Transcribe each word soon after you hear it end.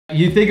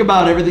You think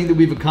about everything that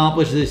we've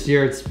accomplished this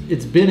year,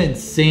 it's been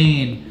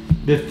insane.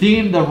 The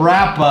theme, the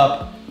wrap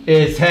up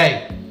is,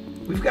 hey,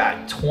 we've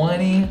got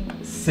 20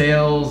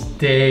 sales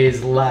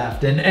days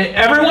left. And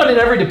everyone in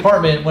every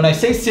department, when I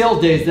say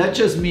sales days, that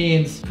just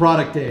means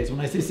product days.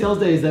 When I say sales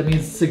days, that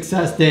means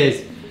success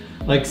days.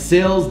 Like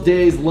sales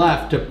days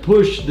left to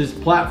push this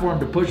platform,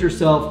 to push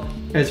yourself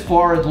as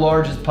far as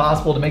large as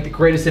possible, to make the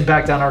greatest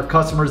impact on our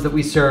customers that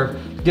we serve,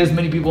 to get as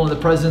many people in the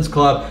President's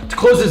Club, to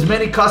close as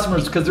many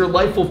customers because their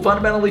life will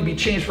fundamentally be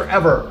changed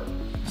forever.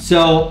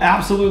 So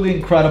absolutely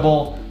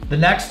incredible. The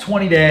next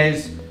 20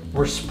 days,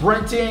 we're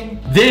sprinting.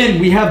 Then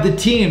we have the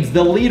teams,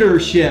 the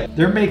leadership.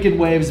 They're making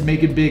waves,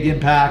 making big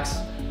impacts.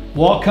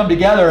 We'll all come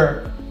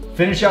together,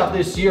 finish out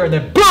this year, and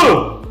then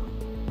boom!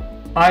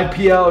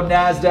 IPO,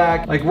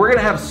 NASDAQ. Like, we're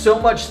gonna have so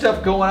much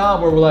stuff going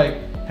on where we're like,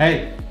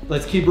 hey,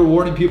 let's keep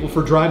rewarding people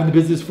for driving the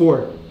business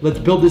forward. Let's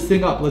build this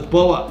thing up. Let's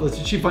blow up. Let's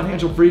achieve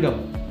financial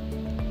freedom.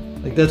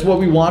 Like, that's what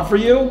we want for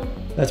you.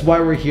 That's why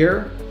we're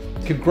here.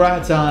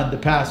 Congrats on the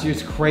past year.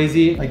 It's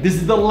crazy. Like, this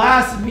is the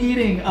last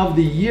meeting of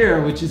the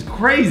year, which is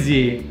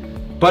crazy.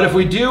 But if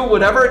we do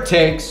whatever it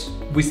takes,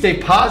 we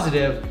stay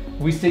positive,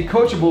 we stay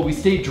coachable, we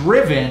stay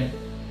driven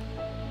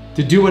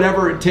to do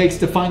whatever it takes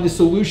to find the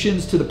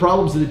solutions to the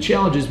problems and the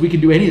challenges, we can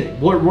do anything.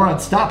 We're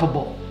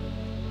unstoppable.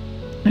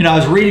 You know, I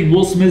was reading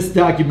Will Smith's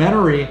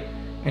documentary,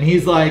 and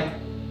he's like,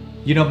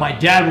 you know, my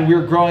dad, when we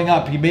were growing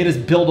up, he made us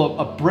build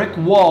a brick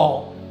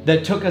wall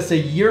that took us a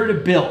year to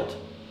build.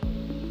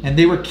 And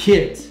they were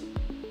kids.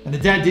 And the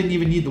dad didn't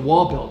even need the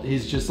wall built.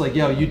 He's just like,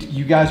 yo,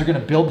 you guys are gonna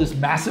build this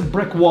massive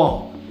brick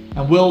wall.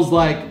 And Will's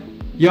like,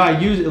 yeah, I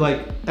use it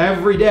like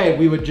every day.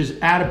 We would just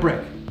add a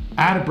brick,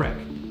 add a brick,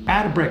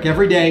 add a brick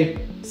every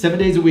day, 7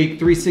 days a week,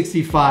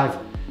 365.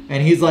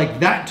 And he's like,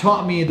 that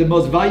taught me the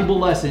most valuable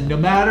lesson. No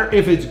matter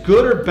if it's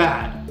good or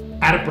bad,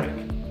 add a brick.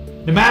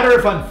 No matter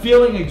if I'm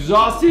feeling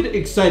exhausted,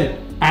 excited,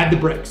 add the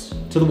bricks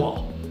to the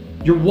wall.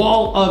 Your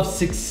wall of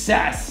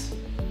success.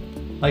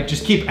 Like,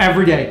 just keep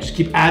every day, just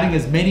keep adding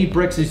as many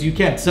bricks as you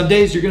can. Some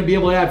days you're gonna be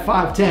able to add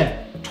 5,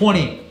 10,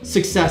 20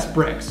 success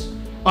bricks.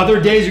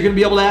 Other days you're gonna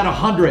be able to add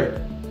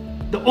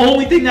 100. The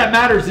only thing that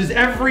matters is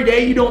every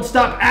day you don't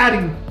stop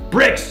adding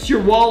bricks to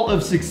your wall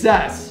of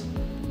success.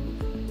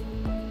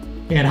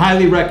 And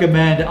highly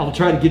recommend, I'll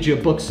try to get you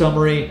a book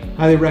summary.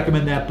 Highly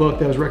recommend that book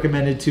that was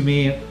recommended to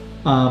me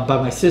by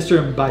my sister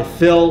and by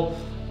Phil.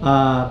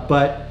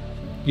 But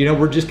you know,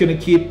 we're just gonna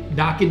keep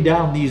knocking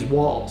down these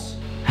walls.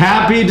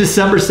 Happy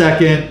December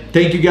 2nd.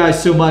 Thank you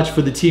guys so much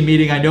for the team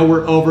meeting. I know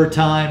we're over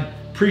time.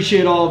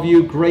 Appreciate all of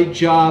you. Great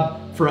job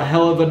for a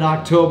hell of an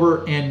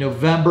October and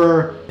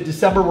November.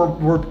 December,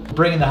 we're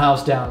bringing the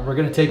house down. We're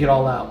gonna take it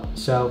all out.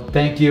 So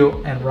thank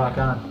you and rock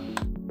on.